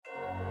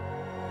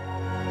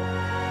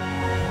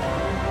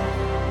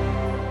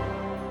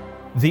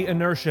The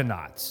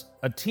Inertianauts,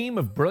 a team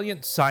of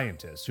brilliant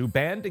scientists who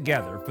band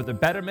together for the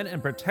betterment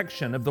and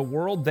protection of the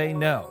world they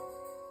know,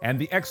 and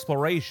the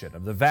exploration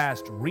of the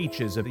vast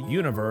reaches of the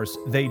universe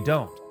they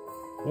don't,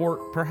 or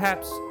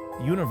perhaps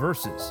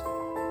universes.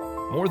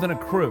 More than a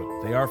crew,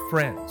 they are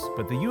friends,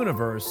 but the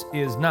universe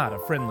is not a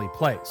friendly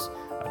place,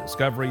 a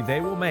discovery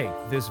they will make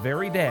this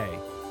very day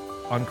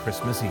on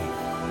Christmas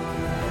Eve.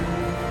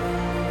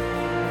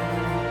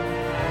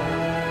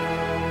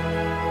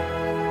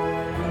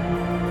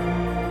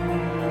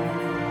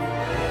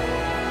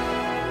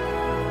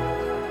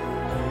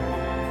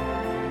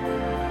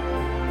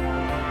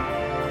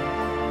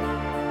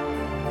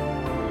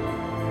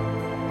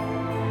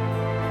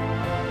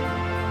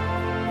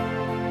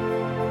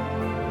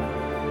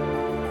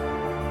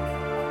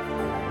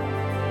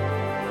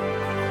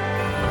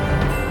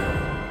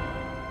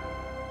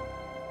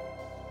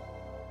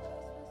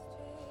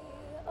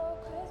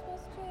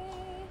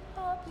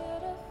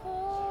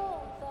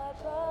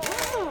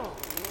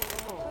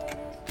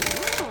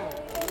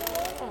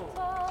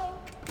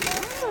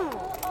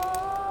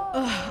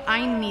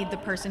 I need the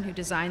person who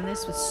designed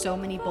this with so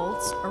many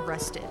bolts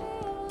arrested.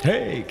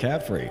 Hey,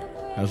 Caffrey.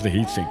 How's the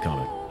heat sink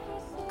coming?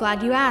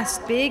 Glad you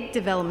asked. Big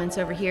developments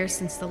over here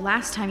since the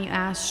last time you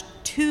asked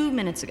 2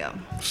 minutes ago.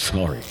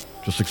 Sorry,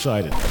 just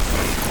excited.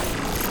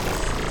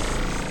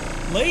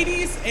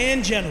 Ladies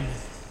and gentlemen,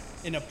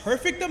 in a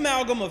perfect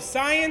amalgam of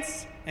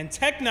science and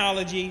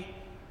technology,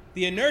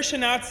 the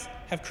Inertianauts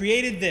have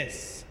created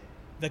this,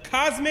 the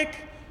Cosmic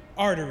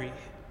Artery,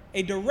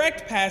 a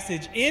direct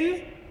passage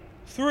in,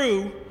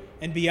 through,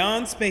 and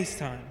beyond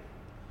space-time.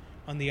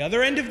 On the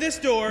other end of this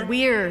door...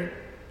 We're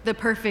the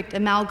perfect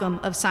amalgam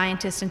of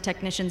scientists and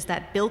technicians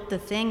that built the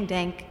thing,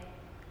 Dank.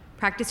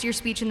 Practice your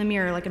speech in the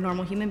mirror like a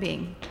normal human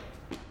being.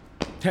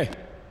 Hey,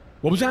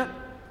 what was that?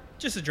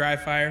 Just a dry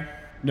fire.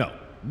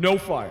 No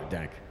fire,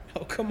 Dank.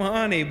 Oh, come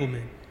on,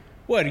 Abelman.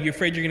 What, are you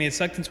afraid you're gonna get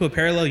sucked into a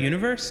parallel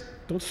universe?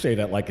 Don't say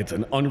that like it's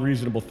an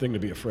unreasonable thing to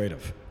be afraid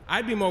of.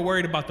 I'd be more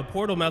worried about the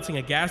portal melting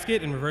a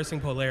gasket and reversing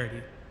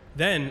polarity.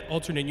 Then,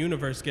 alternate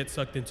universe gets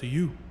sucked into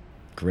you.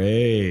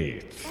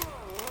 Great.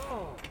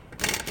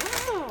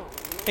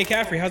 Hey,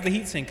 Caffrey, how's the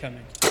heat sink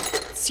coming?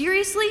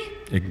 Seriously?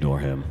 Ignore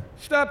him.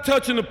 Stop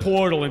touching the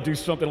portal and do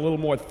something a little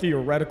more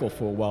theoretical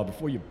for a while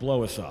before you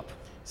blow us up.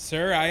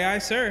 Sir, aye,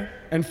 sir.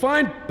 And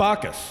find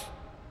Bacchus.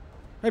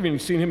 I haven't even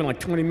seen him in like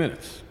 20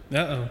 minutes.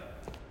 Uh-oh.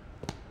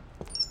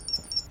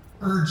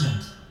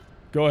 Urgent.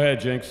 Go ahead,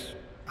 Jinx.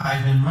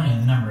 I've been running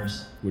the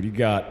numbers. What do you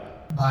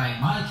got? By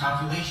my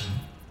calculation,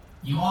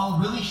 you all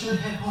really should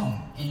head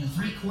home in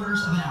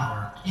 3/4 of an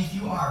hour if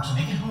you are to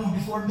make it home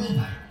before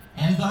midnight,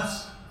 and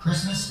thus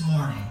Christmas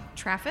morning.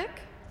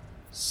 Traffic?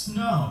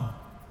 Snow.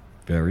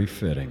 Very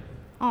fitting.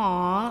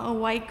 Aw, a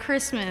white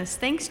Christmas.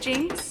 Thanks,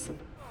 Jinx.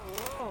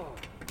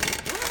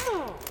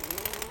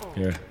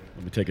 Here,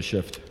 let me take a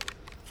shift.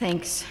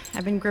 Thanks.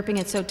 I've been gripping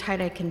it so tight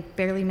I can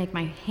barely make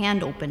my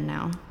hand open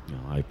now. No,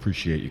 I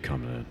appreciate you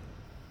coming in.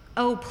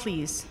 Oh,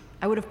 please.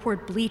 I would have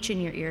poured bleach in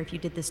your ear if you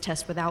did this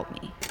test without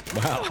me.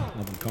 Wow,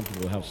 I'm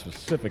uncomfortable with how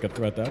specific a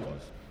threat that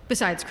was.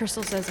 Besides,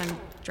 Crystal says I'm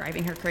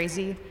driving her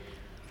crazy.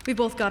 We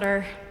both got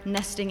our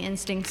nesting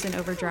instincts in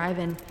overdrive,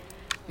 and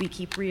we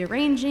keep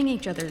rearranging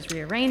each other's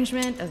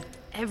rearrangement of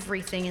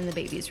everything in the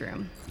baby's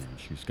room. Yeah,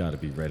 she's got to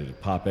be ready to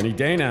pop any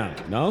day now,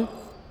 no?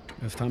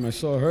 Last time I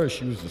saw her,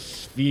 she was a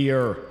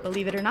sphere.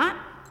 Believe it or not,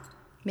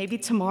 maybe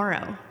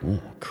tomorrow. Oh,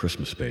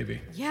 Christmas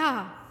baby.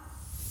 Yeah.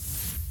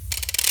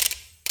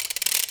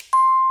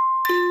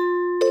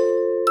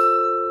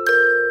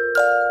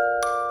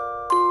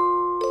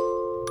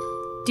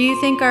 Do you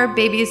think our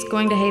baby's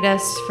going to hate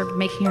us for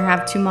making her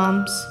have 2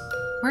 moms?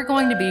 We're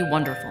going to be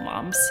wonderful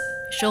moms.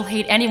 She'll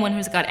hate anyone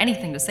who's got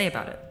anything to say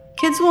about it.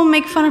 Kids will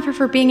make fun of her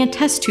for being a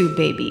test tube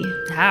baby.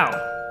 How?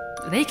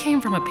 They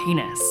came from a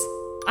penis.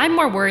 I'm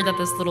more worried that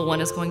this little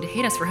one is going to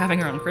hate us for having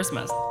her on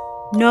Christmas.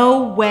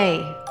 No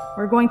way.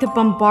 We're going to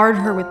bombard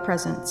her with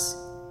presents.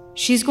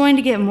 She's going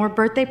to get more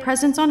birthday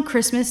presents on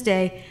Christmas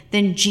Day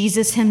than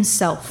Jesus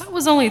himself. That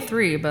was only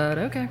 3, but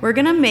okay. We're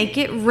gonna make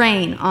it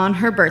rain on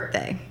her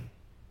birthday.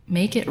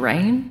 Make it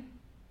rain?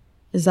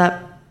 Is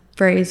that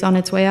phrase on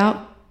its way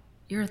out?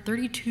 You're a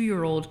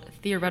 32-year-old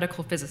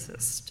theoretical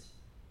physicist.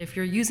 If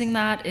you're using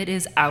that, it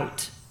is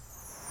out.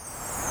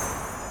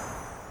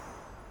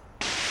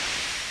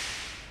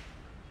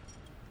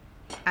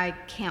 I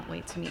can't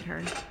wait to meet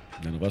her.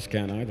 None of us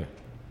can either.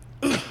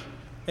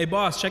 Hey,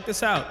 boss, check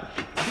this out.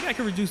 I think I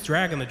can reduce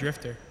drag on the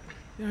drifter.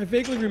 Yeah, I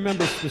vaguely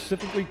remember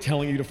specifically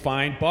telling you to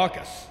find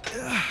Bacchus.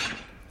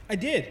 I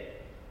did.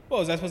 Well,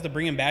 was I supposed to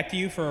bring him back to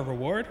you for a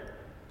reward?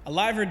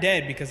 Alive or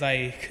dead, because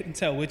I couldn't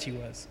tell which he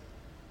was.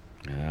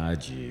 Ah,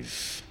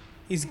 jeez.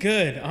 He's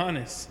good,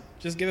 honest.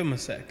 Just give him a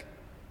sec.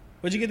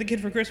 What'd you get the kid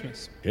for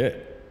Christmas?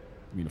 Kid?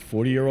 You mean a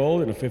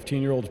 40-year-old in a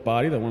 15-year-old's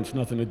body that wants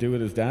nothing to do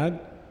with his dad?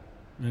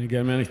 I didn't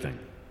get him anything.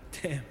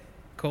 Damn,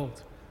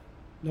 cold.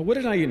 Now, what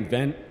did I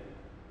invent?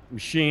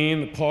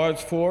 Machine the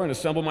parts for and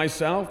assemble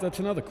myself? That's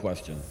another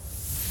question.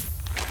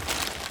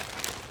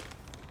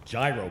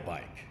 Gyro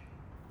bike.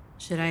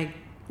 Should I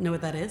Know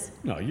what that is?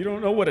 No, you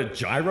don't know what a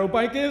gyro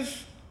bike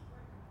is?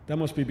 That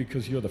must be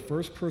because you're the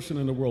first person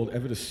in the world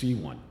ever to see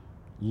one.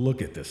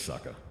 Look at this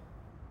sucker.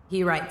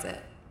 He rides it.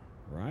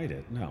 Ride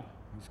it? No.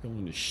 He's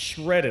going to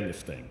shred in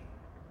this thing.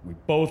 We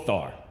both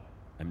are.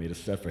 I made a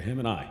set for him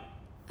and I.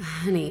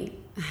 Honey,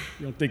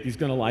 You don't think he's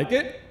gonna like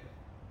it?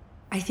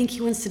 I think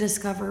he wants to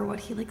discover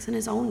what he likes on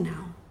his own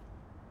now.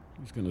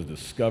 He's gonna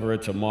discover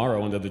it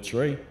tomorrow under the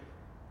tree.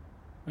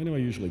 I know I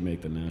usually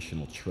make the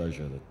national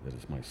treasure that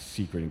is my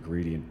secret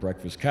ingredient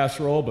breakfast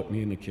casserole, but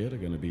me and the kid are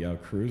gonna be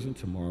out cruising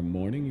tomorrow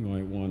morning. You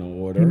might wanna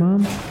order. Hey,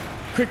 Mom?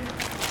 Quick,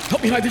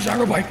 help me hide the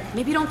gyro bike.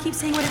 Maybe don't keep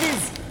saying what it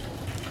is.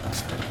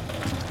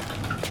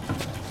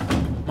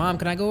 Mom,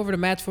 can I go over to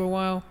Matt's for a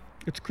while?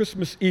 It's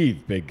Christmas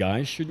Eve, big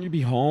guy. Shouldn't you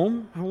be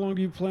home? How long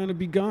do you plan to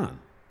be gone?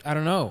 I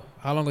don't know.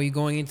 How long are you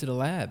going into the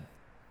lab?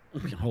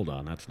 Hold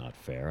on, that's not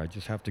fair. I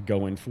just have to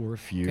go in for a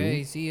few.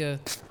 Okay, see ya.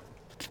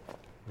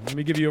 Let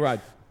me give you a ride.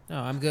 No,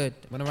 I'm good.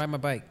 I'm gonna ride my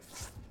bike.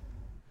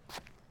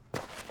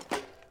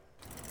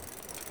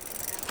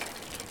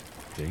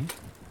 See?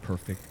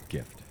 Perfect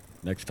gift.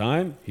 Next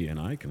time, he and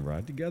I can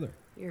ride together.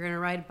 You're gonna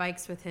ride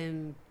bikes with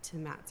him to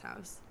Matt's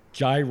house.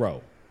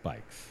 Gyro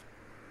bikes.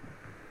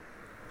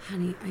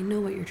 Honey, I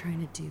know what you're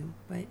trying to do,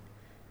 but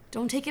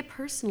don't take it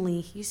personally.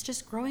 He's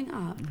just growing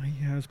up.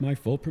 He has my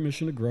full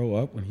permission to grow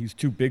up when he's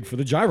too big for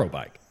the gyro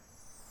bike.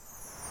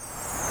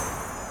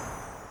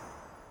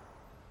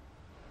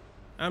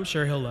 I'm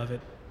sure he'll love it.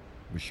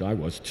 Wish I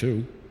was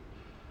too.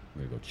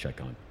 I'm gonna go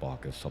check on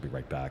Bacchus. I'll be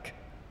right back.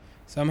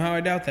 Somehow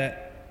I doubt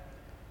that.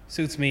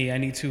 Suits me. I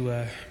need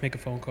to make a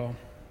phone call.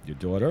 Your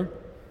daughter?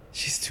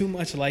 She's too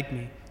much like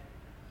me.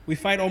 We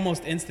fight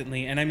almost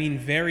instantly, and I mean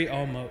very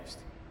almost.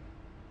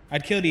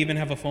 I'd kill to even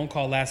have a phone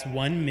call last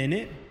 1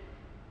 minute,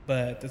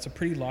 but that's a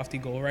pretty lofty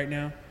goal right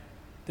now.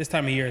 This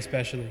time of year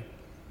especially.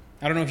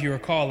 I don't know if you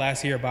recall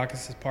last year at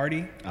Bacchus'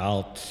 party.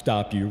 I'll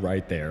stop you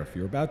right there. If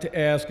you're about to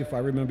ask if I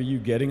remember you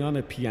getting on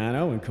the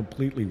piano and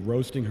completely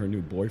roasting her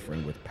new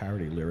boyfriend with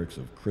parody lyrics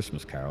of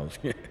Christmas carols,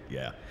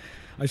 yeah.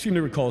 I seem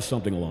to recall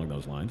something along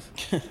those lines.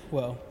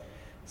 Well,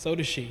 so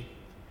does she.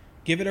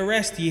 Give it a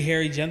rest, ye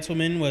hairy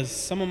gentlemen, was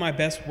some of my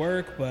best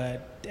work,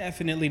 but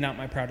definitely not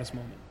my proudest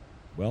moment.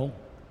 Well,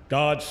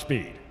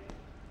 Godspeed.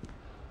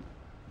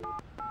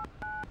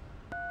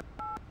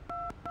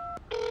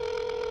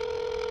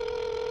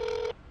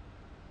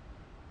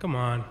 Come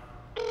on.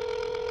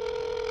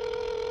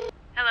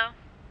 Hello.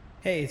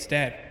 Hey, it's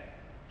Dad.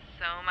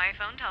 So my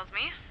phone tells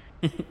me.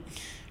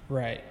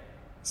 Right.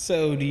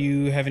 So, do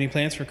you have any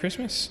plans for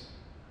Christmas?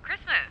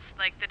 Christmas,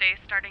 like the day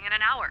starting in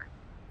an hour.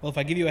 Well, if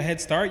I give you a head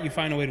start, you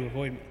find a way to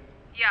avoid me.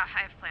 Yeah,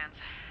 I have plans.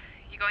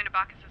 You going to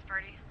Bacchus'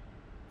 party?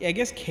 Yeah, I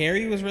guess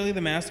Carrie was really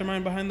the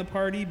mastermind behind the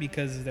party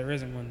because there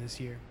isn't one this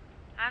year.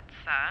 That's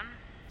sad.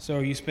 So,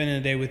 are you spending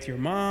a day with your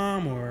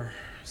mom or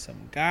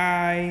some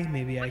guy?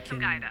 Maybe What's I can. some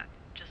guy, Dad?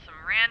 Just some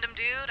random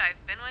dude I've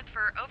been with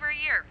for over a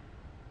year.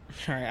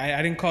 All right,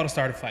 I didn't call to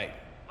start a fight.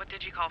 What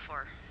did you call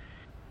for?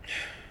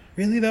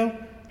 Really though?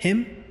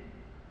 Him?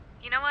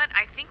 You know what?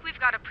 I think we've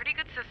got a pretty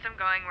good system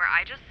going where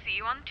I just see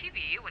you on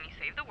TV when you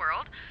save the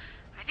world.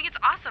 I think it's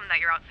awesome that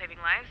you're out saving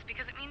lives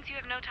because it means you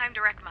have no time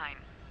to wreck mine.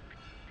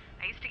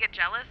 I used to get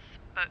jealous,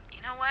 but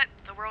you know what?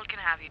 The world can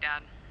have you,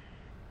 Dad.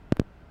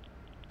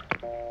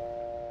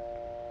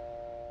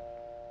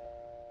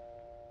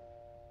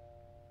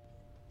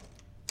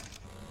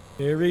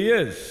 Here he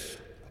is.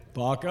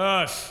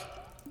 Bacchus.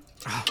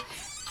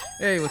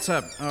 Hey, what's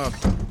up?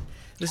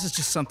 This is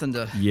just something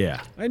to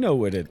Yeah, I know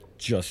what it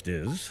just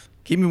is.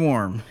 keep me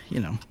warm, you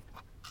know.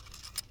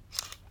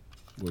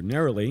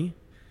 Ordinarily,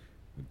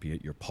 we'd be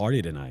at your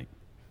party tonight.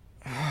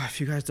 If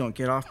you guys don't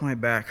get off my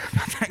back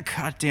about that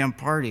goddamn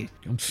party.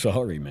 I'm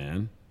sorry,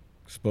 man.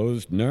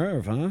 Exposed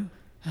nerve, huh?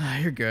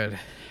 You're good.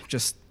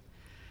 Just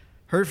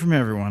heard from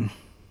everyone.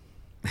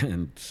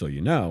 And so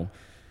you know,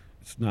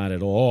 it's not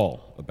at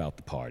all about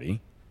the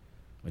party.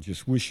 I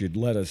just wish you'd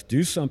let us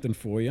do something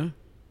for you.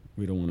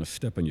 We don't want to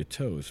step on your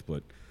toes,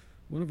 but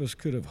one of us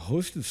could have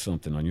hosted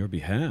something on your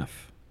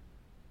behalf.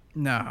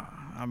 No,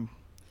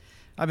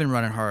 I've been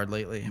running hard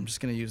lately. I'm just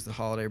gonna use the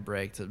holiday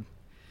break to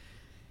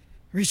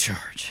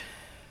recharge.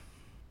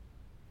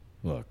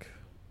 Look,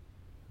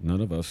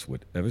 none of us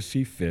would ever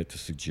see fit to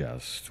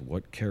suggest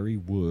what Carrie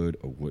would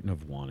or wouldn't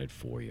have wanted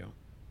for you.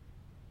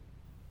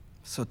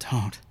 So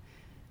don't.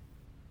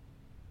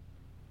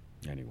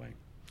 Anyway,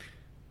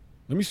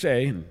 let me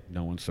say, in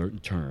no uncertain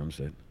terms,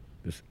 that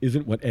this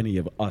isn't what any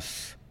of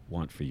us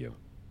want for you.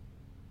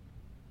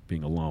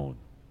 Being alone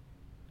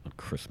on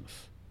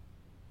Christmas.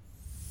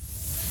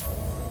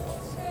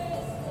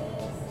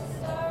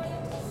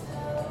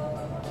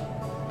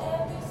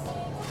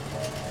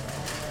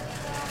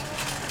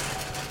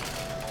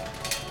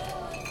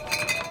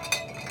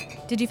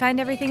 Did you find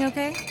everything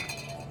okay?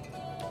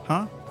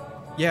 Huh?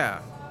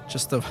 Yeah,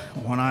 just the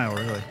one aisle,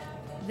 really.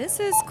 This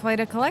is quite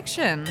a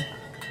collection.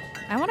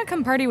 I want to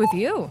come party with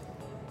you.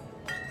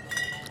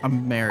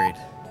 I'm married.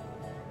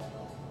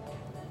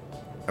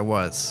 I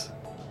was.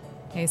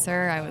 Hey,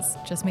 sir, I was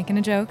just making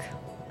a joke.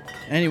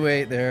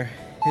 Anyway, there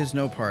is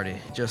no party.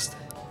 Just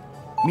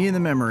Me and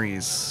the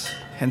memories,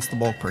 hence the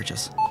bulk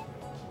purchase.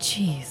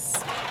 Jeez.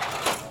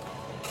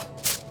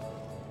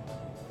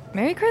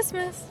 Merry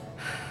Christmas.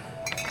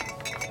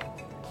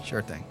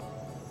 Sure thing.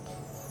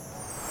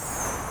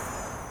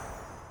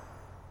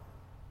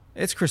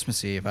 It's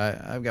Christmas Eve.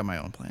 I've got my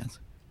own plans.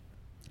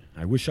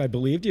 I wish I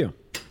believed you.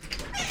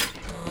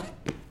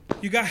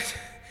 You guys,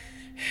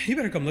 you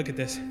better come look at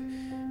this.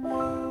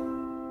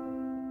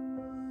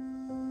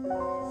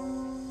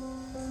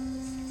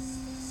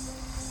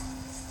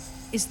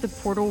 Is the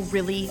portal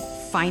really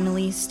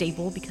finally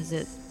stable? Because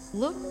it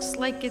looks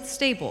like it's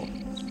stable.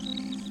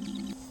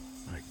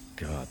 My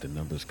God, the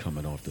numbers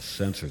coming off the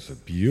sensors are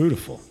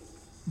beautiful.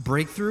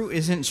 Breakthrough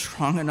isn't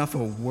strong enough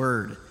a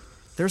word.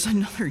 There's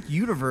another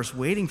universe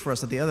waiting for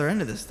us at the other end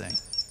of this thing.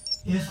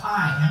 If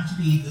I am to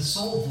be the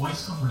sole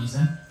voice of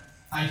reason,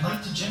 I'd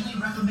like to gently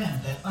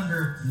recommend that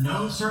under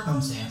no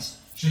circumstance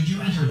should you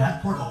enter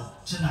that portal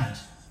tonight.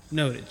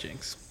 Noted,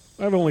 Jinx.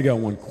 I've only got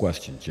one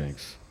question,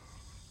 Jinx.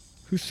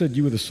 Who said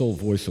you were the sole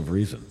voice of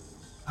reason?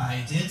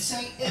 I did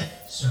say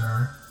if,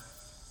 sir.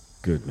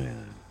 Good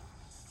man.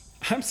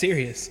 I'm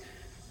serious.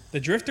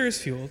 The Drifter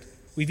is fueled.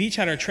 We've each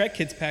had our Trek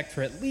kits packed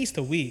for at least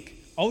a week.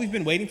 All we've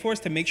been waiting for is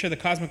to make sure the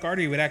cosmic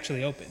artery would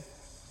actually open.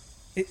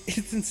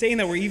 It's insane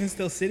that we're even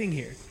still sitting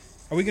here.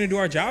 Are we going to do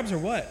our jobs or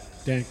what?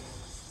 Dang,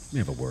 may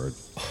have a word.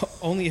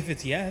 Only if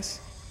it's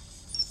yes.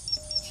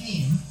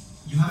 Team,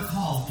 you have a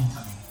call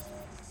incoming.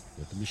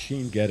 Let the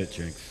machine get it,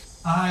 Jinx.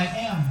 I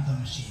am the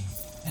machine,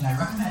 and I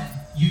recommend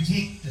you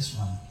take this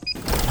one.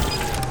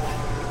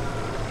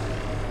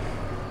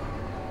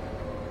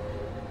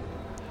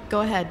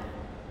 Go ahead.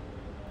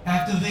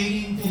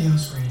 Activating video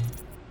screen.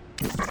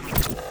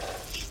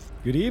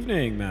 Good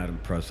evening, Madam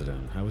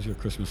President. How was your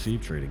Christmas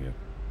Eve treating you?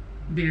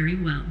 Very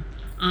well.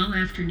 All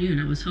afternoon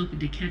I was hoping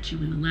to catch you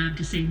in the lab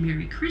to say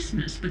Merry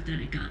Christmas, but then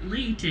it got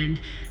late, and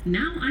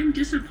now I'm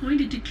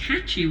disappointed to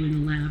catch you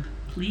in the lab.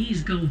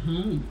 Please go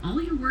home.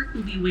 All your work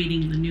will be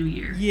waiting in the new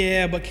year.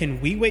 Yeah, but can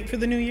we wait for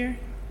the new year?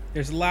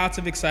 There's lots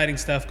of exciting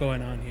stuff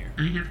going on here.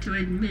 I have to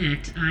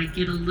admit, I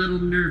get a little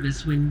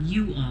nervous when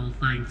you all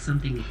find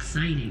something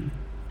exciting.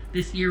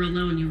 This year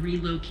alone, you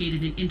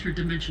relocated an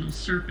interdimensional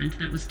serpent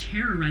that was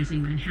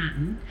terrorizing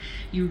Manhattan.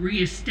 You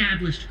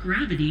re-established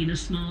gravity in a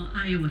small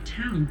Iowa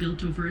town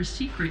built over a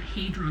secret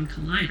Hadron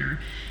Collider.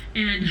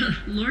 And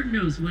Lord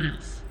knows what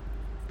else.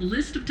 The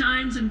list of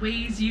times and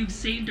ways you've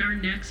saved our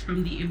necks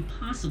from the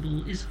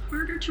impossible is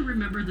harder to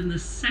remember than the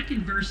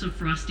second verse of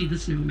Frosty the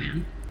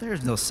Snowman.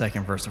 There's no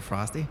second verse of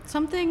Frosty.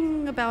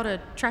 Something about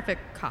a traffic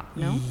cop,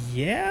 no?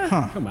 Yeah?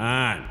 Huh. Come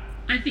on.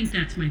 I think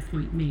that's my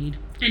point made.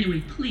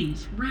 Anyway,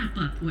 please wrap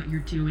up what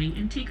you're doing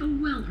and take a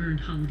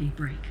well-earned holiday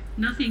break.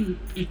 Nothing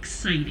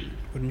exciting.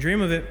 Wouldn't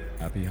dream of it.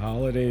 Happy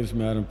holidays,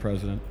 Madam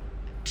President.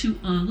 To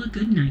all a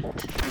good night.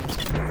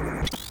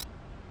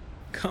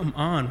 Come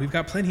on, we've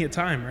got plenty of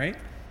time, right?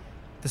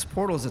 This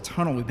portal is a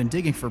tunnel we've been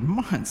digging for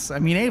months. I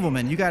mean,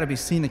 Abelman, you gotta be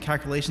seeing the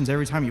calculations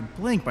every time you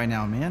blink by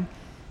now, man.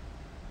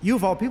 You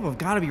of all people have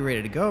gotta be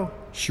ready to go.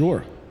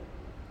 Sure.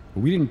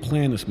 But we didn't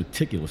plan this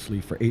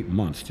meticulously for 8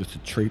 months just to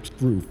traipse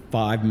through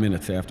 5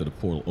 minutes after the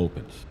portal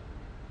opens.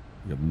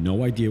 We have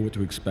no idea what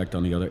to expect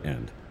on the other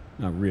end.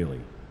 Not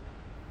really.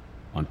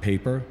 On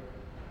paper,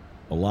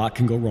 a lot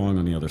can go wrong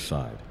on the other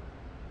side.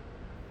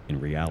 In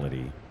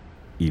reality,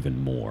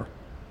 even more.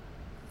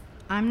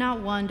 I'm not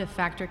one to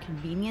factor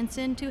convenience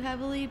in too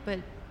heavily, but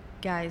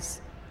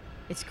guys,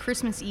 it's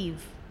Christmas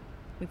Eve.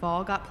 We've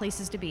all got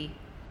places to be.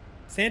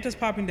 Santa's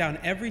popping down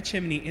every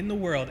chimney in the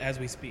world as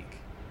we speak.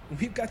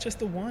 We've got just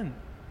the one.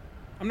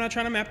 I'm not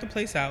trying to map the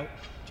place out,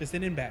 just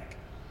in and back.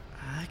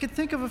 I could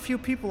think of a few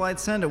people I'd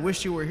send a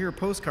wish you were here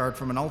postcard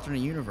from an alternate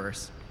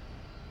universe.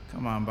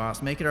 Come on,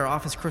 boss, make it our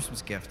office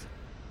Christmas gift.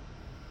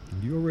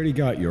 You already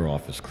got your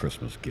office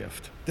Christmas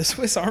gift. The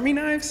Swiss Army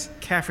knives?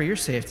 Caffrey, you're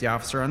safety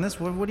officer on this.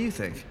 What do you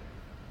think?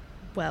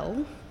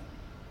 Well,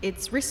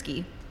 it's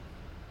risky,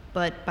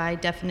 but by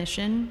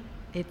definition,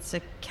 it's a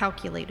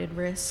calculated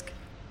risk.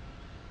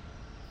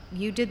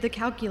 You did the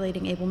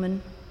calculating,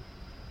 Abelman.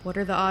 What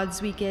are the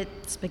odds we get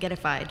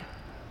spaghettified?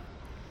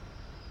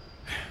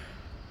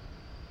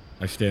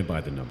 I stand by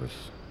the numbers.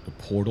 The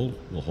portal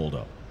will hold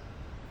up.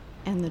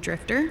 And the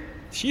Drifter?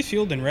 She's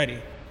fueled and ready.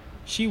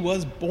 She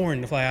was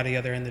born to fly out of the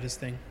other end of this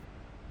thing.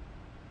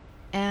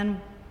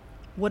 And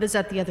what is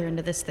at the other end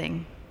of this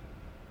thing?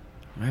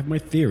 I have my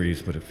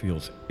theories, but it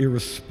feels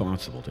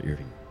irresponsible to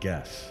even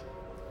guess.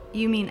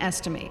 You mean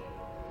estimate?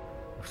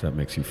 If that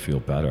makes you feel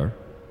better.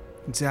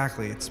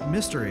 Exactly, it's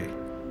mystery.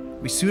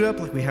 We suit up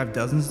like we have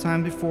dozens of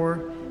times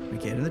before, we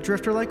get in the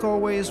Drifter like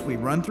always, we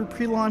run through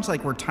pre-launch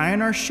like we're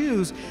tying our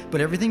shoes, but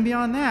everything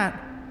beyond that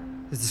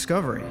is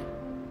discovery.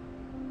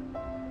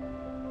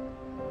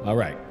 All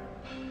right.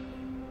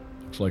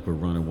 Looks like we're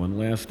running one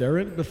last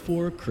errand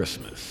before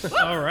Christmas.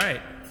 All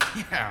right.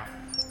 Yeah.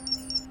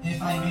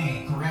 If I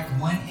may correct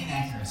one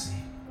inaccuracy.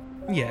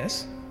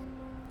 Yes.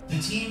 The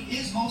team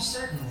is most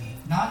certainly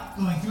not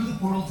going through the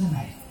portal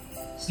tonight.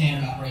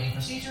 Standard operating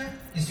procedure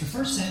is to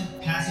first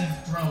send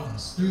passive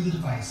drones through the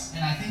device,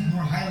 and I think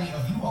more highly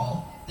of you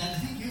all than to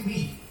think you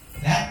me.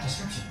 That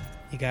description.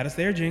 You got us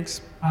there,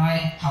 Jinx.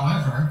 I,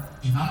 however,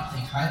 do not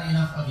think highly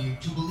enough of you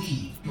to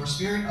believe your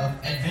spirit of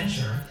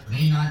adventure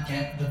may not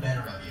get the better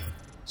of you.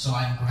 So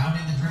I'm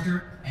grounding the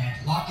drifter and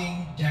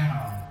locking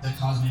down the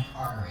cosmic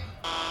artery.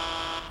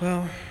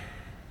 Well,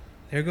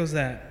 there goes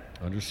that.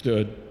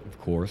 Understood, of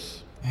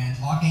course. And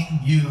locking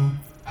you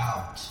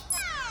out.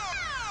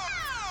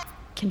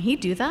 Can he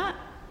do that?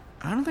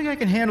 I don't think I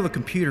can handle the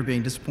computer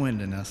being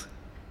disappointed in us.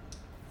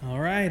 All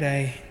right,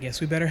 I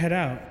guess we better head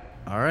out.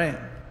 All right.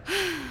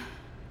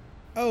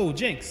 Oh,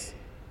 Jinx,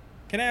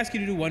 can I ask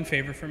you to do one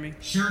favor for me?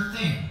 Sure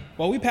thing.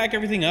 While we pack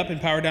everything up and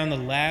power down the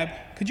lab,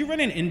 could you run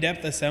an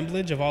in-depth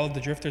assemblage of all of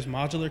the Drifter's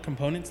modular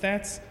component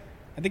stats?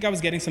 I think I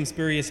was getting some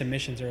spurious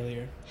emissions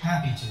earlier.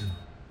 Happy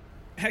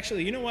to.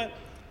 Actually, you know what?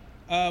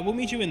 We'll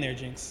meet you in there,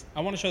 Jinx.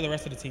 I want to show the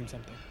rest of the team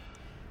something.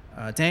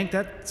 Dank,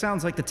 that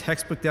sounds like the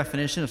textbook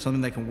definition of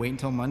something that can wait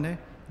until Monday.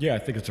 Yeah, I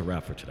think it's a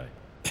wrap for today.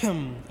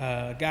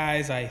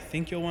 Guys, I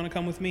think you'll want to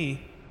come with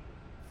me.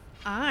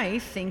 I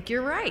think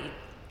you're right.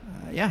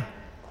 Yeah.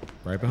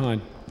 Right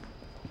behind.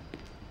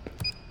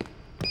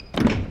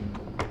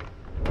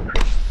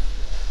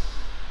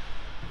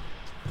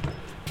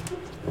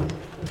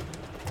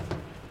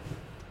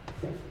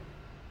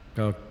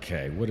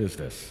 Okay, what is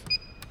this?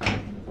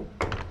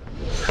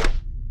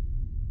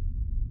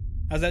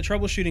 How's that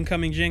troubleshooting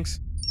coming, Jinx?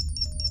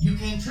 You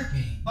can trick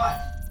me, but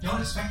don't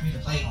expect me to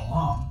play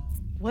along.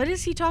 What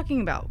is he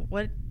talking about?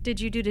 What did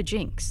you do to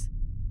Jinx?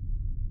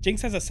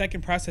 Jinx has a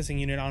second processing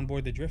unit on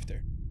board the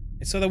Drifter.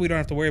 It's so that we don't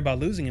have to worry about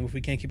losing him if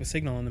we can't keep a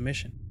signal on the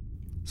mission.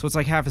 So it's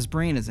like half his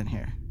brain is in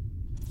here.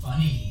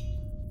 Funny.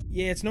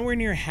 Yeah, it's nowhere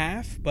near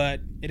half,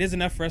 but it is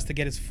enough for us to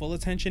get his full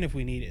attention if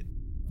we need it.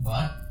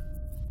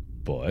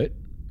 But?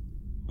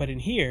 But in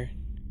here,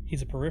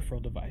 he's a peripheral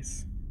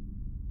device.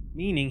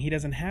 Meaning he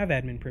doesn't have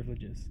admin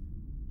privileges.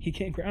 He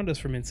can't ground us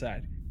from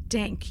inside.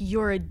 Dank,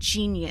 you're a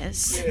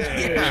genius.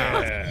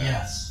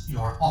 Yes,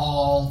 you're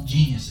all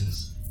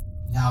geniuses.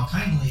 Now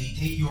kindly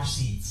take your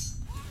seats.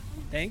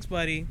 Thanks,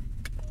 buddy.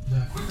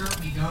 The quicker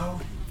we go,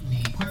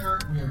 the quicker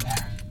we're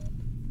back.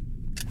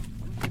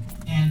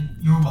 And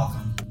you're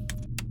welcome.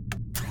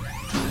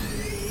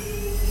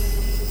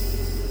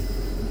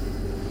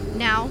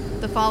 Now,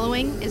 the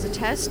following is a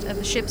test of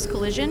the ship's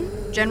collision,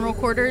 general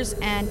quarters,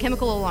 and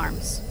chemical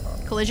alarms.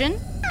 Collision.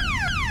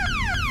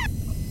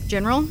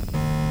 General.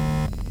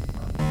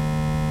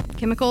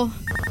 Chemical.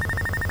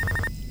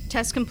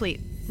 Test complete.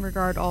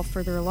 Regard all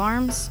further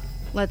alarms.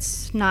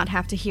 Let's not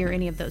have to hear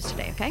any of those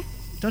today, okay?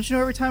 Don't you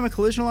know every time a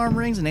collision alarm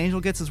rings, an angel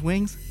gets his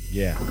wings?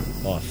 Yeah,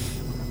 us.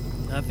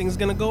 Nothing's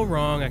gonna go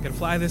wrong. I can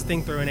fly this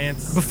thing through an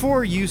ant's...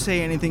 Before you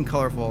say anything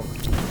colorful,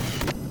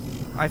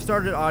 I've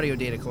started audio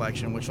data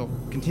collection, which will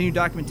continue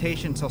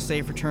documentation until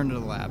safe return to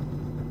the lab.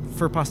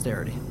 For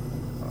posterity.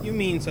 You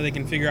mean so they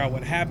can figure out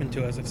what happened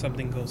to us if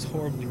something goes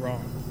horribly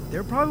wrong?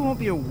 There probably won't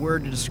be a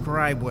word to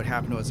describe what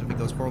happened to us if it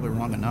goes horribly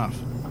wrong enough.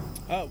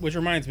 Which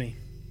reminds me.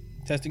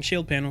 Testing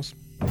shield panels.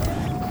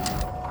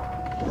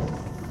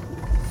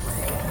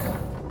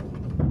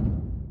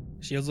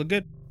 Shields look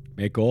good.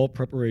 Make all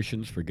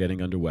preparations for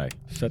getting underway.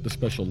 Set the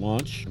special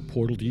launch and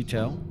portal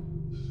detail.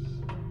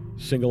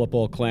 Single up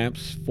all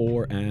clamps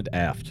fore and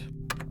aft.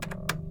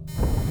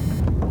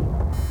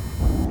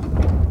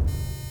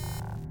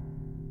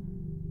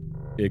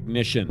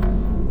 Ignition.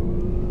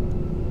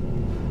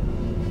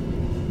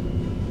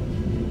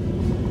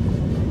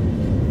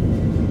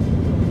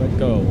 Let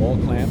go, all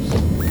clamps.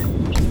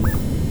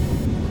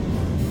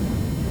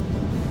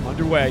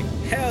 Underway.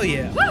 Hell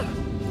yeah. Woo!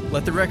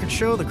 Let the record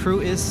show the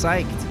crew is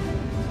psyched.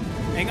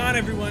 Hang on,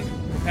 everyone.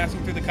 We're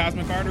passing through the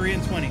cosmic artery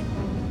in 20.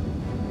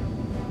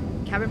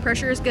 Cabin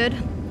pressure is good.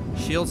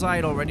 Shields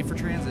idle, ready for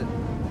transit.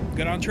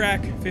 Good on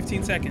track.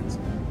 15 seconds.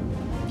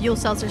 Fuel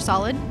cells are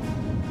solid.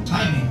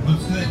 Timing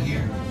looks good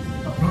here.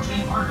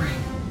 Approaching artery.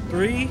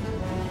 3,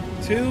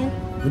 2...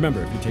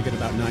 Remember, if you take it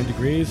about 9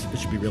 degrees, it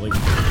should be really...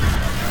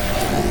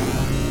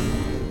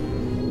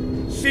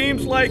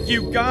 Seems like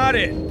you got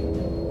it!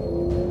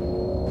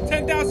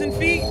 10,000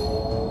 feet.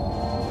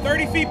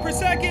 30 feet per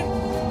second.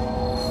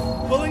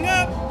 Pulling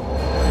up.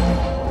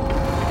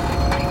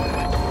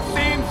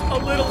 Seems a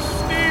little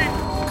steep.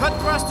 Cut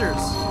thrusters.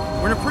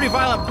 We're in a pretty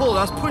violent pull.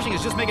 Us pushing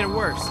is just making it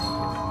worse.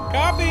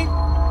 Copy.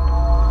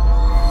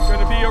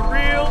 Gonna be a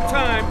real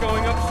time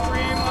going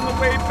upstream on the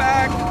way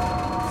back.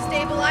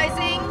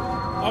 Stabilizing.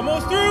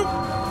 Almost through.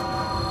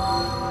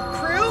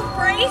 Crew,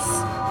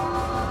 brace.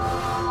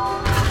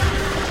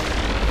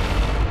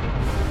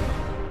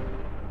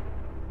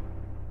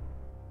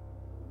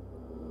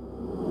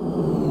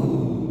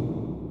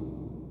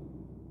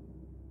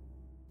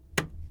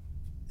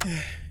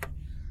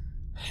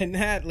 And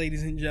that,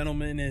 ladies and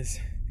gentlemen, is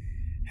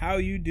how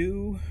you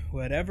do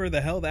whatever the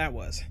hell that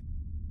was.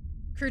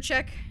 Crew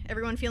check.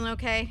 Everyone feeling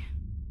okay?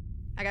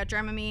 I got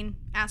Dramamine,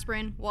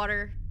 aspirin,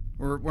 water.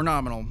 We're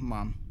nominal,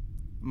 Mom.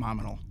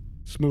 Nominal.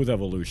 Smooth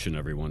evolution,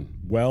 everyone.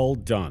 Well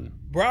done.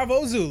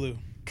 Bravo, Zulu.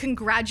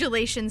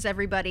 Congratulations,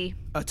 everybody.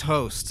 A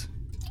toast.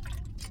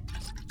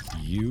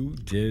 You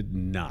did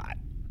not.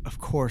 Of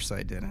course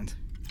I didn't.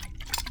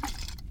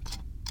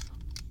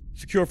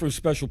 Secure from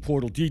special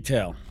portal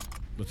detail.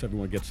 Let's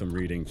everyone get some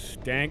readings.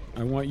 Dank,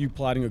 I want you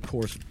plotting a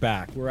course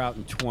back. We're out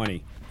in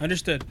 20.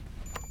 Understood.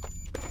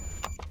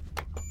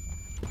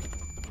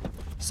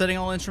 Setting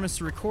all instruments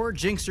to record.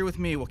 Jinx, you're with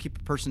me. We'll keep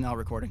the personnel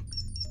recording.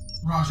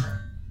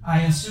 Roger.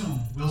 I assume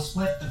we'll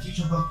split the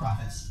future book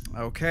profits.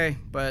 Okay,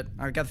 but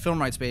I got the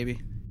film rights,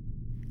 baby.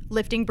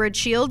 Lifting bridge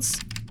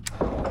shields.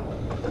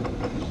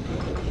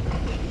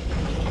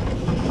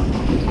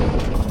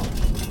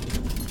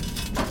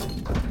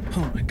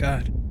 Oh my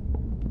god.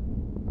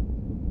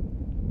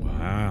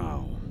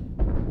 Wow.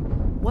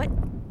 What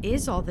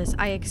is all this?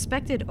 I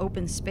expected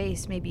open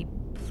space, maybe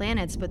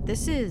planets, but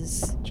this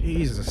is...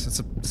 Jesus,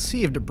 it's a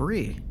sea of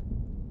debris.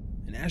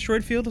 An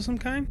asteroid field of some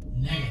kind?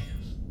 Negative.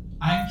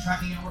 I'm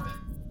tracking an orbit.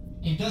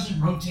 It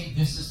doesn't rotate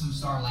this system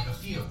star like a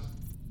field.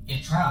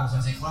 It travels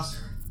as a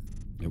cluster.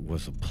 It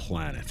was a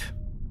planet.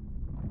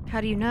 How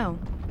do you know?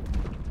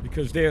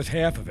 Because there's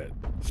half of it.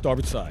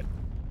 Starboard side.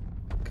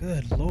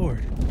 Good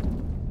lord.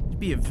 You'd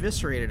be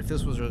eviscerated if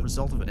this was a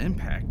result of an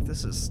impact.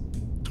 This is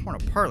torn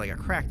apart like a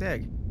cracked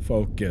egg.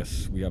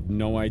 Focus. We have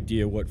no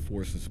idea what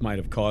forces might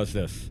have caused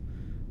this.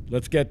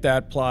 Let's get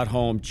that plot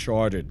home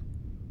charted.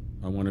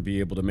 I want to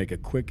be able to make a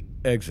quick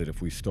exit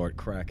if we start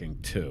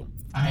cracking, too.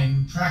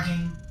 I'm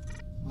tracking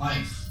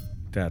life.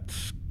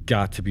 That's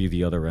got to be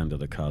the other end of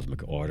the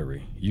cosmic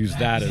artery. Use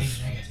that is as...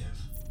 a negative.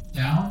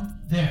 Down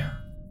there.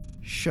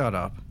 Shut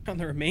up. On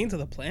the remains of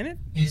the planet?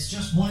 It's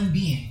just one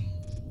being,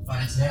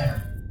 but it's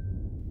there.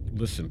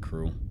 Listen,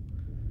 crew.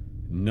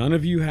 None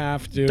of you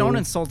have to... Don't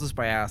insult us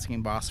by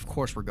asking, boss. Of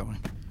course we're going.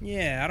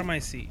 Yeah, out of my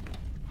seat.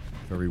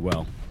 Very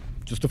well.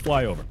 Just a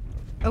flyover.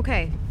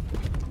 Okay.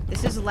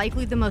 This is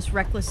likely the most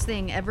reckless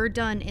thing ever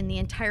done in the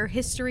entire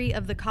history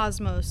of the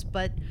cosmos,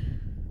 but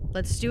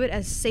let's do it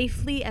as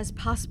safely as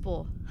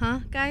possible. Huh,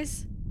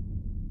 guys?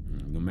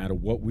 No matter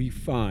what we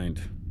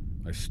find,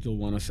 I still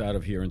want us out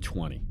of here in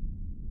 20.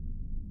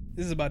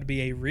 This is about to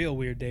be a real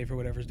weird day for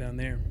whatever's down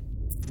there.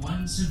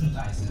 One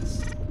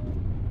sympathizes.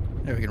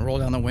 Hey, we can roll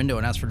down the window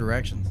and ask for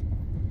directions.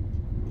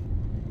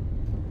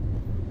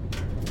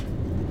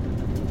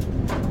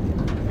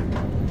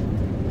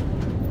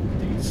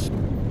 These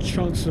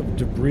chunks of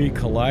debris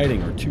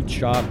colliding are too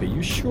choppy.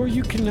 You sure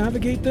you can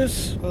navigate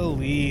this?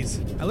 Please.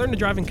 I learned to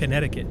drive in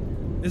Connecticut.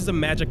 This is a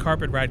magic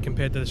carpet ride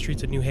compared to the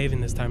streets of New Haven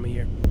this time of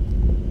year.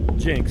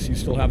 Jinx, you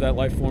still have that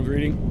life forms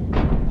reading?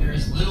 There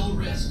is little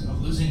risk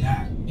of losing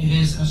that. It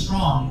is a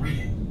strong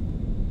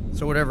reading.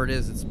 So whatever it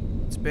is,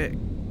 it's big.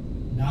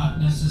 Not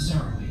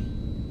necessarily.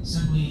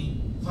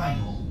 Simply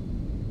vital.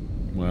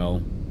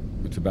 Well,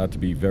 it's about to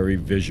be very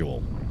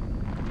visual.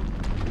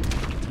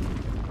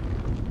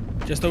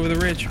 Just over the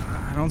ridge.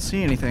 I don't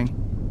see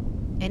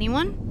anything.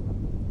 Anyone?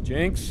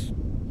 Jinx?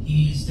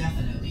 He's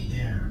definitely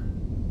there.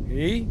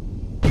 He?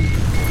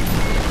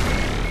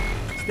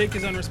 Stick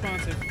is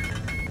unresponsive.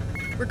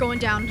 We're going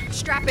down.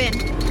 Strap in.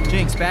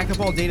 Jinx, back up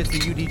all data to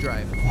the UD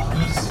drive.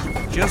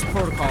 Just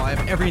protocol. I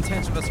have every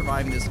intention of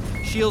surviving this.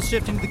 Shields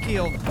shifting to the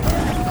keel.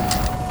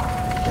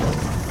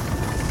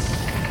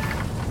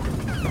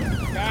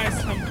 Guys,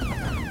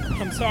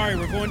 I'm sorry.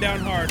 We're going down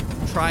hard.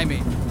 Try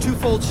me.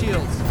 Twofold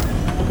shields.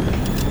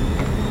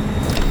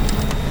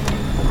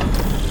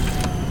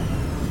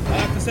 I'll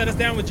have to set us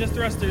down with just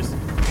thrusters. Will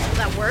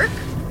that work?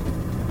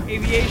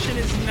 Aviation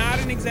is not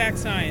an exact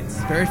science.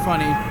 Very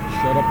funny.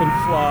 Shut up and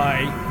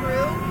fly.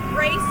 Crew,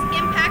 brace,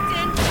 impact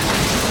in.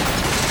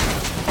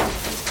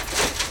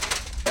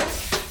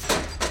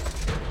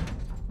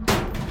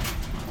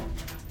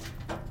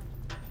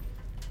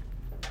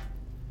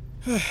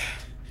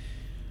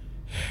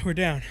 We're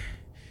down.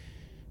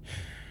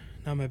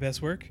 Not my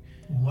best work.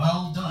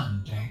 Well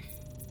done, Dank.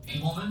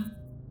 Abelman?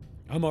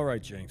 I'm all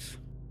right, Jinx.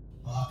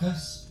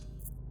 Bacchus?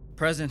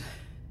 Present.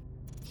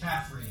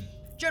 Caffrey?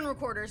 General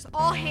quarters,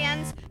 all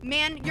hands,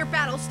 man your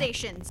battle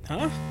stations.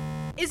 Huh?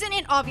 Isn't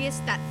it obvious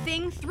that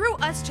thing threw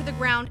us to the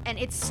ground and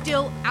it's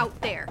still out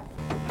there?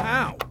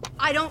 How?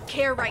 I don't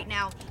care right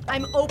now.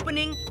 I'm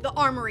opening the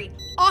armory.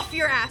 Off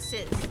your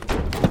asses.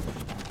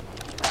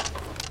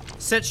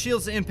 Set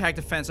shields to impact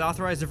defense.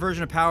 Authorize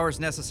diversion of power as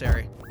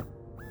necessary.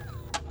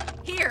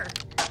 Here.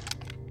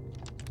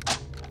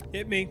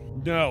 Hit me.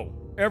 No.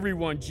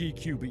 Everyone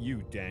GQ but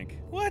you, Dank.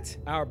 What?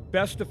 Our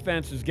best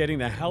defense is getting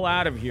the hell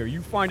out of here.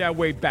 You find our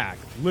way back.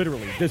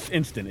 Literally, this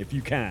instant, if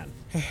you can.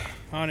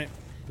 On it.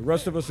 The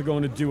rest of us are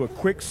going to do a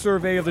quick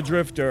survey of the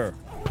drifter.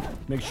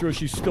 Make sure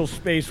she's still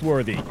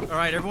space-worthy. All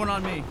right, everyone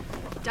on me.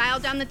 Dial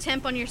down the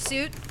temp on your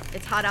suit.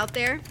 It's hot out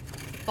there.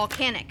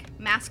 Volcanic.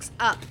 Masks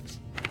up.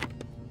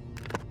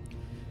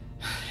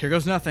 Here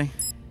goes nothing.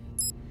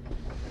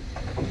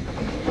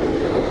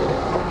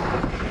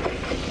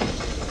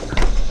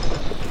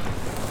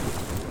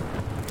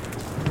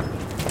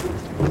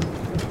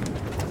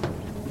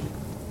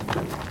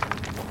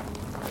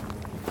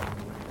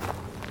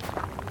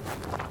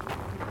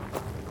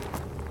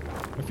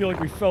 I feel like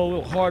we fell a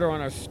little harder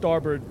on our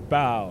starboard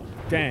bow.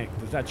 Dank,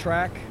 does that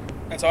track?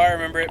 That's how I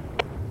remember it.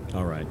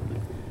 All right.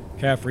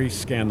 Caffrey,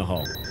 scan the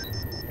hull.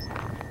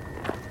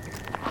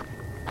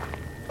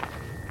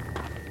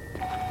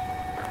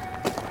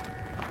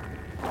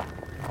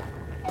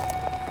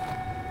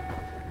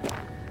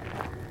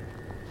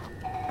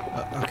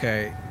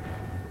 Okay.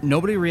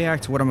 Nobody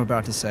react to what I'm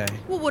about to say.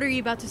 Well, what are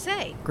you about to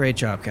say? Great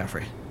job,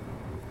 Caffrey.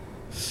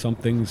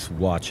 Something's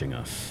watching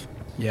us.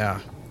 Yeah.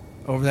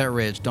 Over that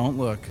ridge. Don't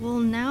look. Well,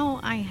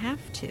 now I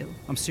have to.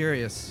 I'm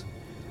serious.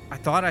 I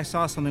thought I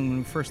saw something when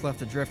we first left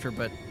the drifter,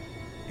 but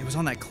it was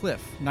on that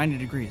cliff, 90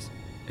 degrees.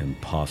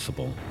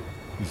 Impossible.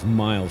 He's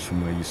miles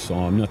from where you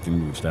saw him. Nothing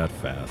moves that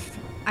fast.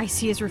 I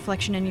see his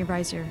reflection in your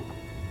visor.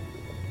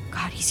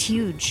 God, he's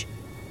huge.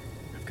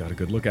 I've got a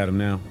good look at him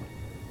now.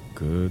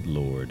 Good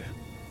Lord.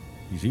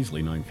 He's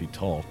easily 9 feet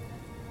tall.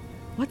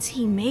 What's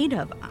he made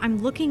of? I'm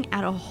looking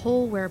at a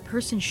hole where a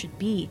person should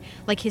be.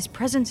 Like his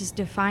presence is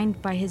defined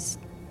by his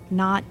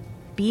not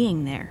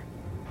being there.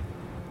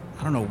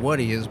 I don't know what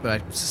he is,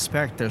 but I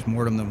suspect there's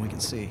more to him than we can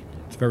see.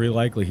 It's very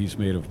likely he's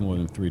made of more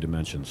than 3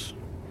 dimensions.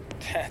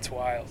 That's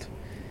wild.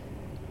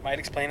 Might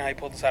explain how he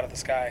pulled us out of the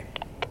sky.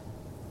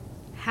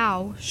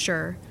 How?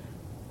 Sure.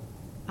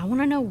 I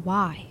want to know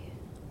why.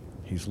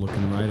 He's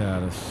looking right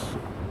at us.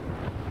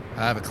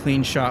 I have a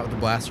clean shot with the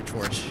blaster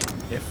torch,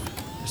 if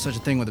there's such a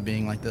thing with a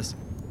being like this.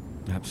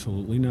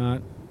 Absolutely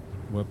not.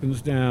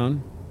 Weapons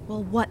down.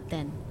 Well, what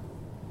then?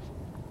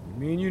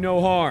 We mean you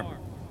no harm.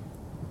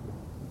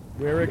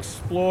 We're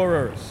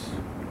explorers.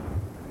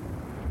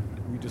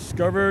 We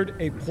discovered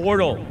a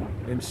portal,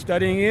 and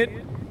studying it,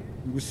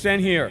 we were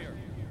sent here.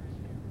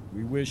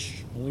 We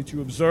wish only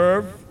to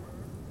observe,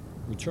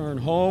 return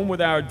home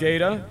with our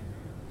data,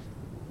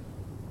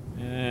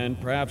 and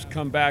perhaps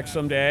come back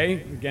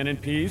someday, again in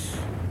peace.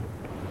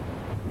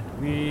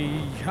 We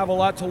have a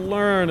lot to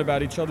learn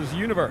about each other's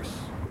universe.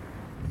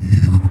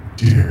 You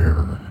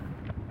dare.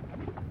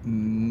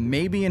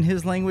 Maybe in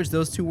his language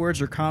those two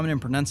words are common in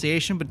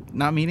pronunciation, but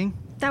not meaning?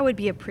 That would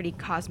be a pretty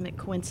cosmic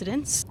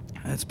coincidence.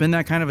 It's been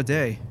that kind of a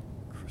day.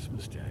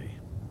 Christmas Day.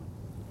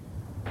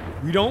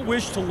 We don't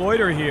wish to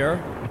loiter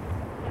here.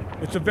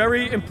 It's a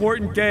very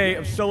important day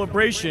of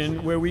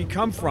celebration where we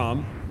come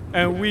from,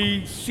 and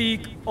we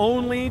seek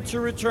only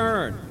to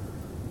return.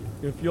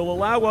 If you'll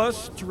allow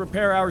us to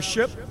repair our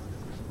ship,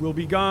 we'll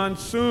be gone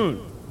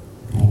soon.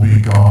 We'll be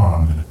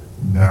gone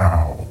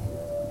now.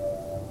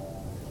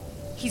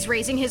 He's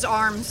raising his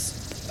arms.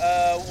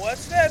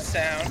 What's that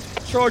sound?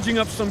 Charging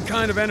up some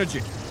kind of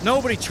energy.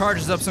 Nobody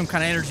charges up some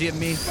kind of energy at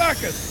me.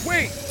 Bacchus,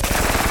 wait!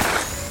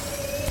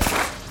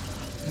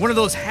 One of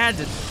those had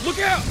to... Look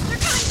out! They're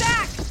coming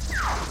back!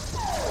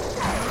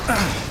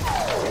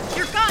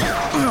 Your gun!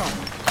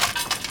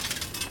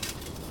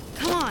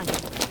 Come on.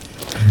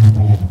 You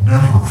will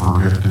never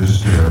forget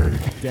this day.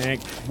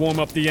 Dank, warm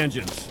up the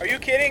engines. Are you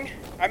kidding?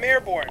 I'm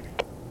airborne.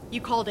 You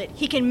called it.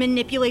 He can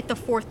manipulate the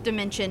fourth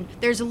dimension.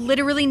 There's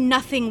literally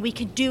nothing we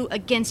could do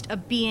against a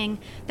being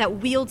that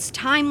wields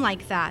time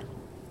like that.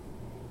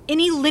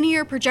 Any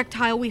linear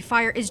projectile we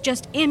fire is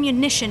just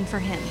ammunition for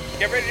him.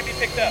 Get ready to be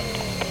picked up.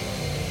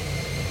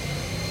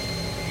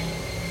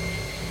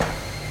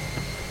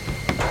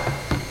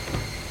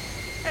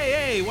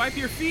 Hey, wipe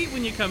your feet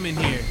when you come in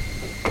here.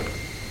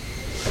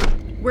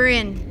 We're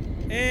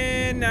in.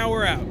 And now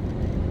we're out.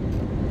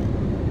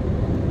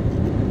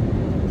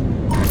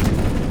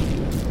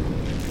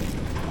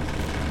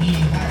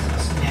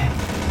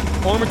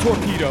 Armor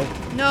torpedo.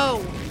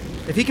 No.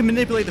 If he can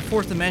manipulate the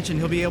fourth dimension,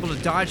 he'll be able to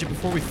dodge it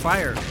before we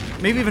fire.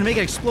 Maybe even make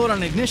it explode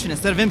on ignition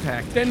instead of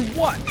impact. Then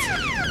what?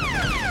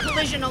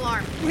 Collision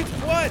alarm. With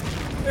what?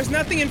 There's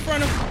nothing in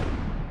front of...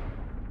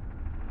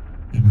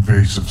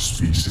 Invasive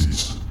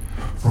species.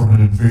 From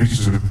an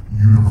invasive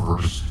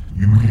universe,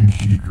 you can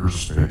keep your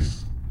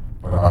space,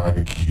 but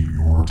I keep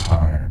your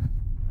time.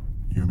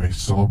 You may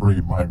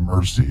celebrate my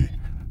mercy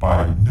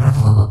by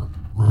never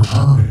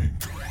returning.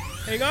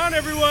 Hang on,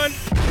 everyone!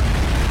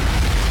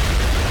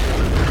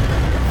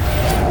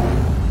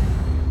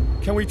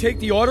 Can we take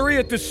the artery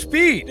at this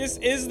speed? This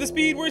is the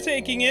speed we're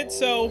taking it,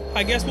 so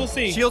I guess we'll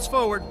see. Shields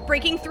forward.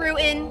 Breaking through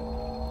in...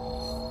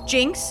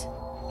 Jinx?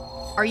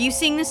 Are you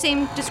seeing the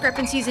same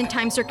discrepancies in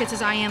time circuits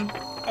as I am?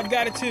 I've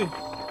got it too.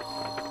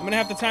 I'm gonna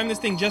have to time this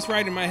thing just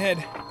right in my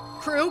head.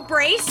 Crew,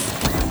 brace!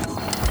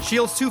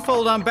 Shields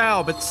twofold on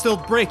bow, but still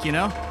break, you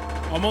know?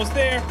 Almost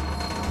there.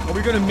 Are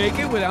we gonna make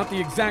it without the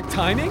exact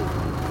timing?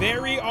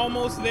 Very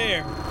almost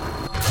there.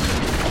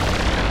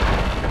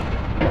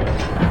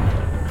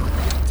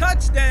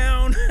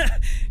 Touchdown!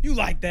 You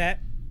like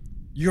that?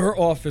 Your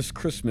office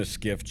Christmas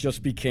gift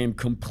just became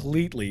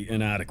completely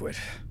inadequate.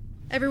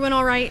 Everyone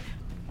all right?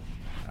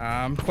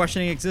 I'm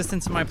questioning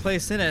existence of my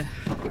place in it.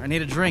 I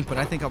need a drink, but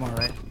I think I'm all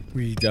right.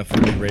 We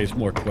definitely raised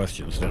more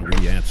questions than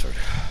we answered.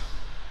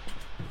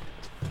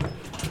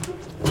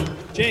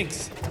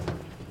 Jinx,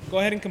 go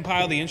ahead and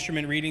compile the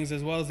instrument readings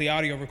as well as the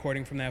audio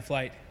recording from that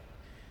flight.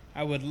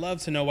 I would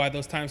love to know why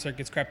those time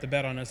circuits crapped the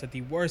bed on us at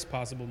the worst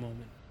possible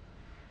moment.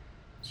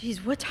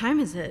 Jeez, what time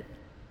is it?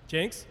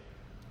 Jinx?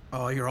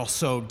 Oh, you're all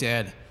so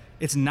dead.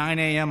 It's 9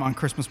 a.m. on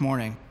Christmas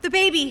morning. The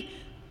baby!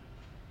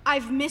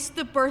 I've missed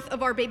the birth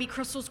of our baby.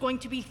 Crystal's going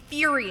to be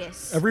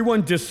furious.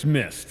 Everyone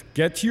dismissed.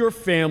 Get to your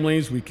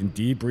families. We can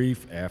debrief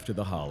after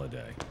the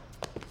holiday.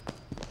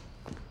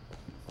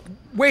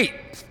 Wait!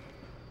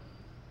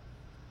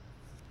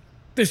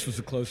 This was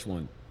a close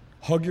one.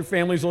 Hug your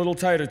families a little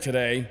tighter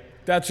today.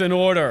 That's an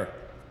order.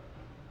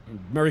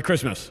 Merry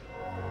Christmas.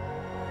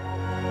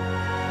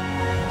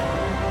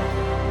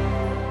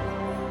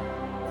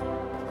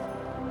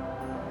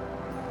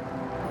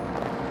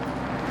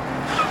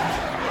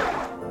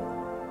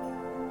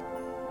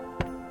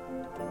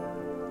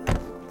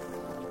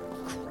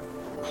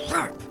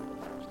 Crap!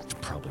 It's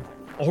probably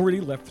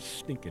already left the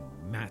stinking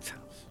Matt's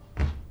house.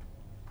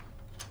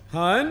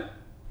 Hon?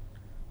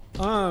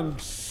 I'm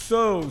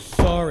so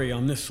sorry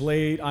I'm this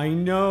late. I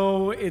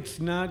know it's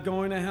not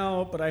going to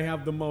help, but I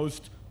have the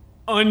most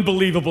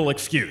unbelievable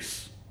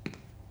excuse.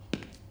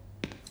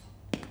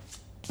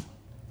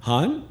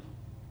 Hon?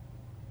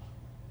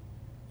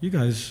 You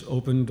guys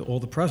opened all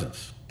the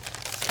presents.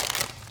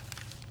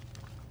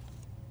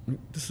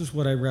 This is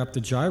what I wrapped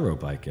the gyro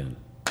bike in.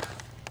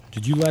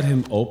 Did you let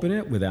him open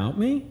it without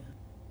me?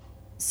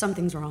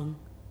 Something's wrong.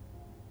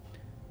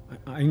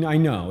 I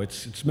know,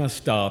 it's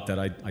messed up that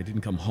I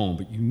didn't come home,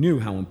 but you knew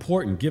how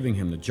important giving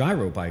him the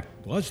gyro bike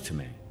was to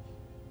me.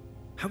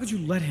 How could you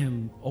let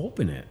him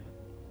open it?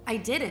 I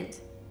didn't.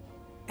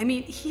 I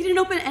mean, he didn't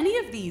open any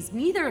of these.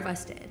 Neither of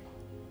us did.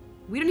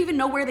 We don't even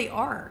know where they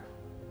are.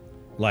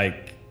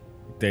 Like,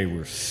 they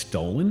were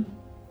stolen?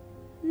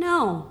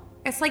 No.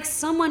 It's like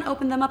someone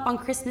opened them up on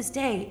Christmas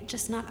Day,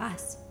 just not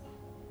us.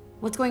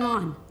 What's going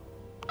on?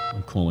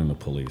 I'm calling the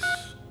police.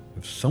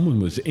 If someone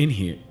was in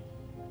here...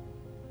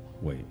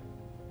 Wait.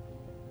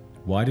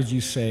 Why did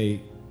you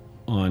say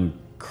on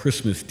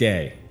Christmas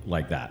Day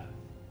like that?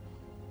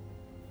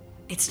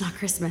 It's not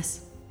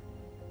Christmas.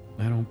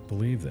 I don't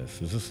believe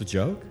this. Is this a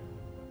joke?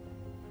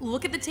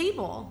 Look at the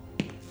table.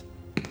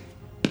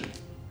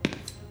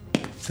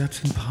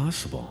 That's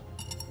impossible.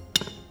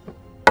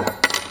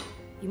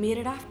 You made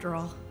it after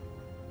all.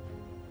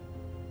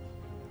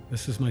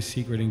 This is my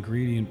secret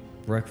ingredient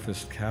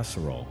breakfast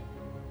casserole.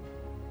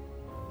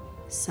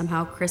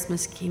 Somehow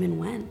Christmas came and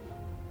went.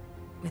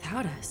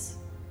 Without us.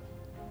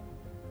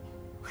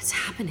 What's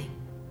happening?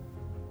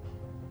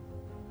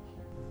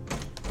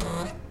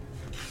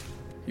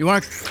 You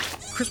want a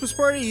Christmas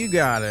party? You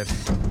got it.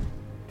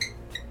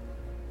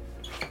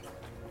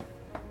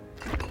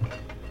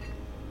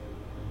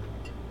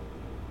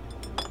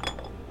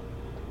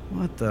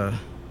 What the?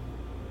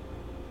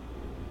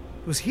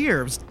 It was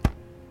here.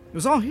 It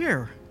was all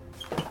here.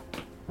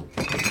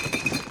 What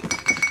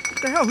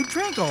the hell? Who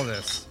drank all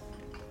this?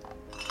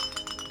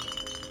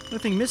 The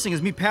only thing missing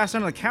is me passed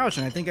out on the couch,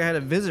 and I think I had a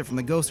visit from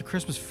the ghost of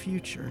Christmas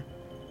future.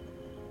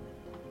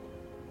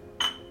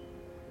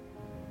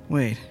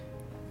 Wait.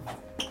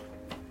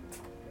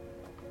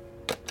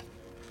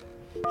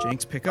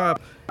 Jinx, pick up.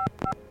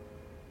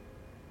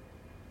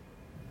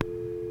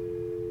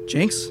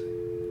 Jinx?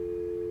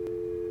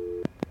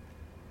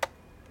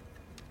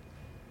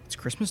 It's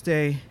Christmas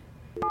Day,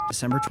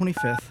 December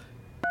 25th.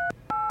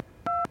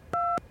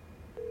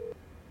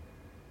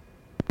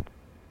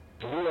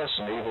 U.S.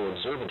 Naval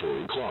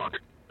Observatory clock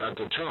at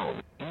the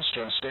tone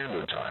Eastern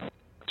Standard Time,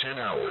 10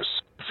 hours,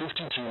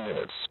 52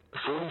 minutes,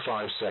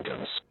 45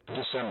 seconds,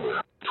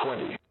 December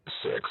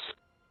 26th.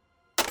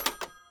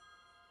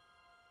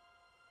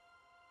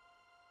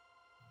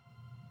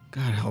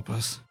 God help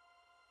us.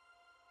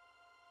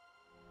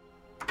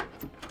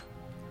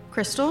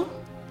 Crystal?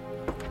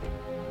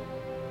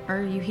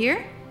 Are you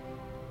here?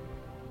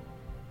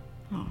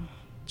 Oh,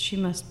 she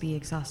must be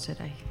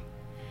exhausted. I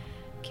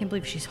can't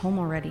believe she's home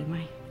already.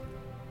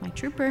 My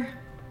trooper.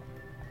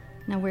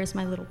 Now where's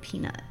my little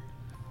peanut?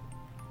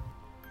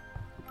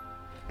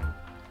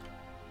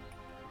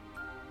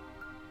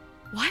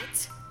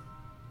 What?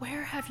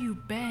 Where have you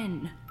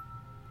been?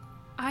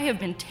 I have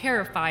been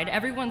terrified.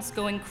 Everyone's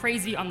going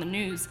crazy on the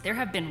news. There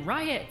have been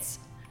riots.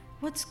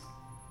 What's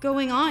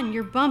going on?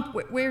 Your bump.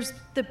 Where's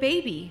the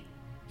baby?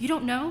 You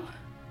don't know?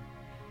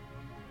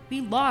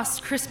 We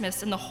lost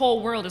Christmas and the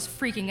whole world is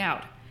freaking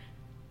out.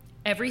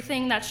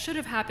 Everything that should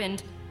have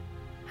happened,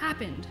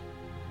 happened.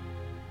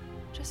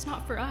 Just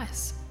not for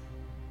us.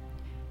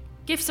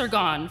 Gifts are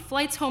gone.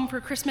 Flights home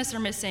for Christmas are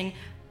missing.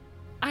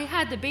 I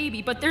had the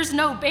baby, but there's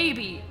no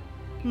baby.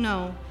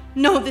 No,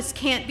 this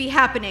can't be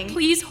happening.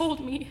 Please hold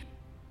me.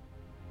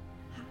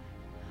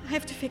 I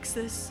have to fix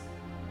this.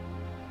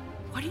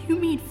 What do you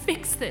mean,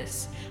 fix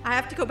this? I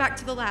have to go back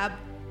to the lab.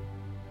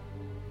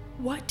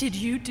 What did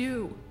you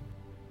do?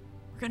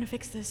 We're gonna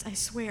fix this, I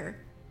swear.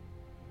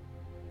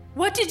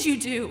 What did you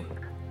do?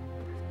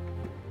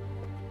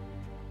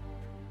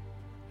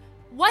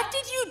 What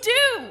did you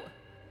do?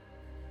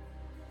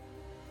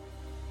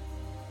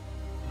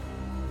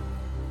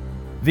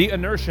 The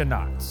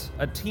Inertianauts,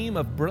 a team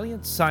of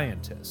brilliant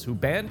scientists who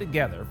band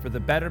together for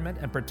the betterment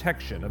and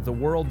protection of the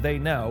world they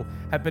know,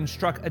 have been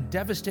struck a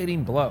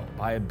devastating blow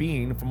by a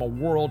being from a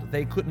world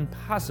they couldn't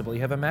possibly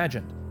have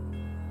imagined.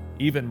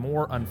 Even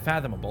more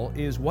unfathomable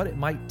is what it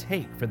might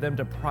take for them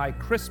to pry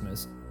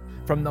Christmas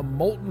from the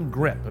molten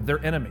grip of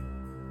their enemy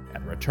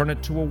and return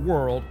it to a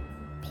world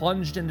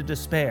plunged into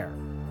despair.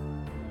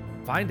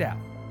 Find out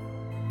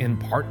in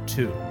Part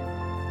 2.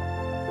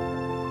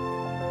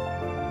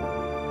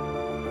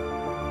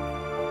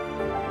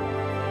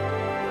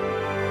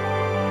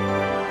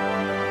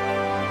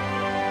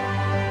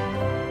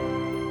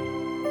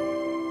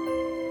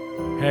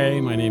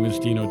 Hey, my name is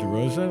Dino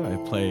DeRosa.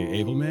 I play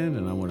Abelman,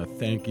 and I want to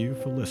thank you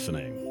for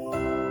listening.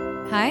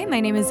 Hi, my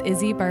name is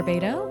Izzy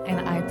Barbado,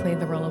 and I play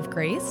the role of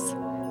Grace.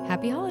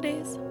 Happy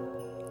holidays.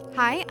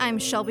 Hi, I'm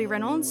Shelby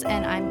Reynolds,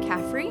 and I'm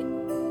Caffrey.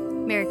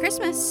 Merry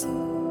Christmas.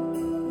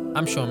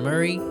 I'm Sean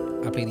Murray.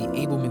 I play the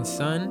Abelman's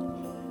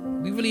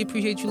son. We really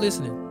appreciate you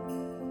listening.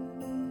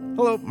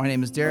 Hello, my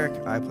name is Derek.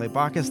 I play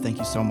Bacchus. Thank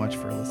you so much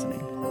for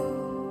listening.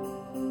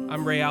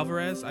 I'm Ray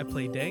Alvarez. I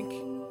play Dank,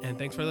 and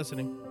thanks for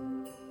listening.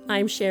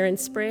 I'm Sharon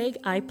Sprague.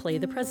 I play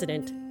the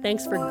president.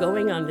 Thanks for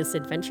going on this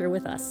adventure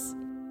with us.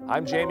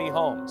 I'm Jamie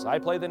Holmes. I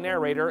play the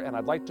narrator, and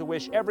I'd like to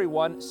wish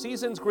everyone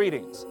season's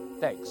greetings.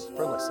 Thanks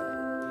for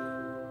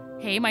listening.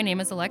 Hey, my name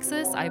is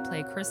Alexis. I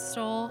play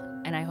Crystal,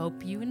 and I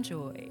hope you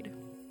enjoyed.